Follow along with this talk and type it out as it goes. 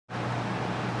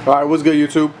Alright, what's good,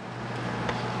 YouTube?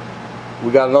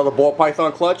 We got another ball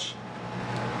python clutch.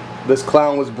 This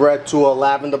clown was bred to a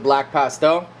lavender black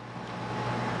pastel.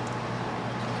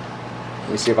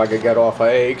 Let me see if I can get off her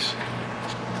eggs.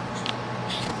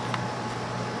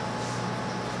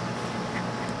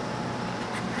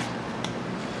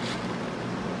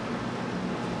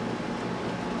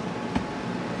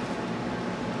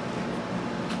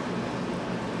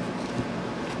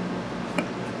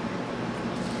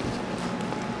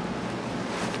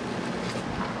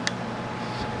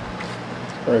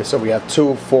 Alright, so we have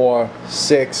 2, 4,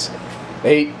 6,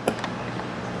 8.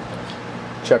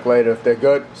 Check later if they're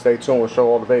good. Stay tuned, we'll show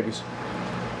all the babies.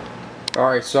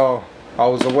 Alright, so I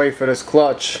was away for this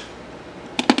clutch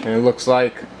and it looks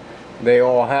like they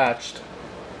all hatched.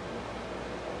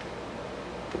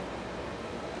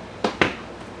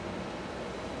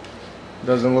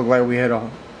 Doesn't look like we had a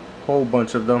whole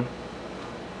bunch of them.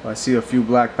 I see a few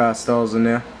black pastels in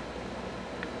there.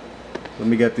 Let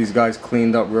me get these guys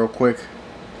cleaned up real quick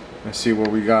and see what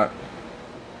we got.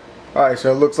 Alright,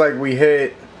 so it looks like we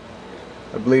hit,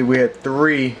 I believe we had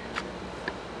 3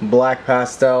 black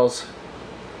pastels.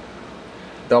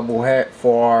 Double het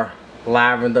for our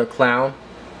lavender clown.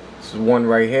 This is one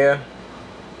right here.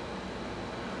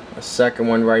 A second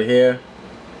one right here.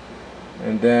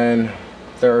 And then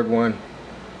third one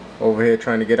over here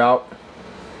trying to get out.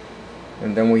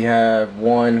 And then we have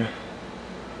 1,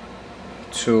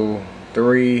 2,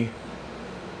 3,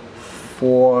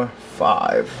 4,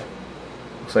 5.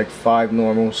 Looks like 5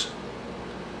 normals.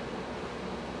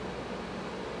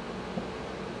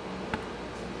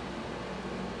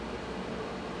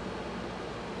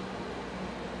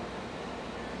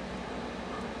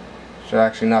 So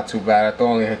actually not too bad. I thought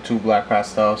I only had 2 black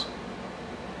pastels.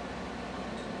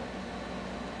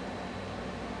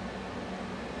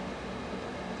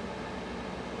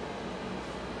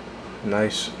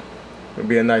 Nice. It'll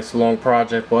be a nice long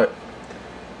project, but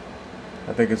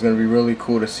I think it's going to be really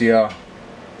cool to see a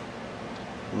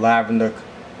lavender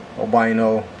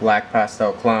albino black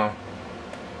pastel clown.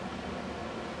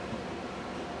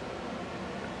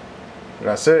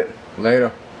 That's it.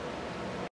 Later.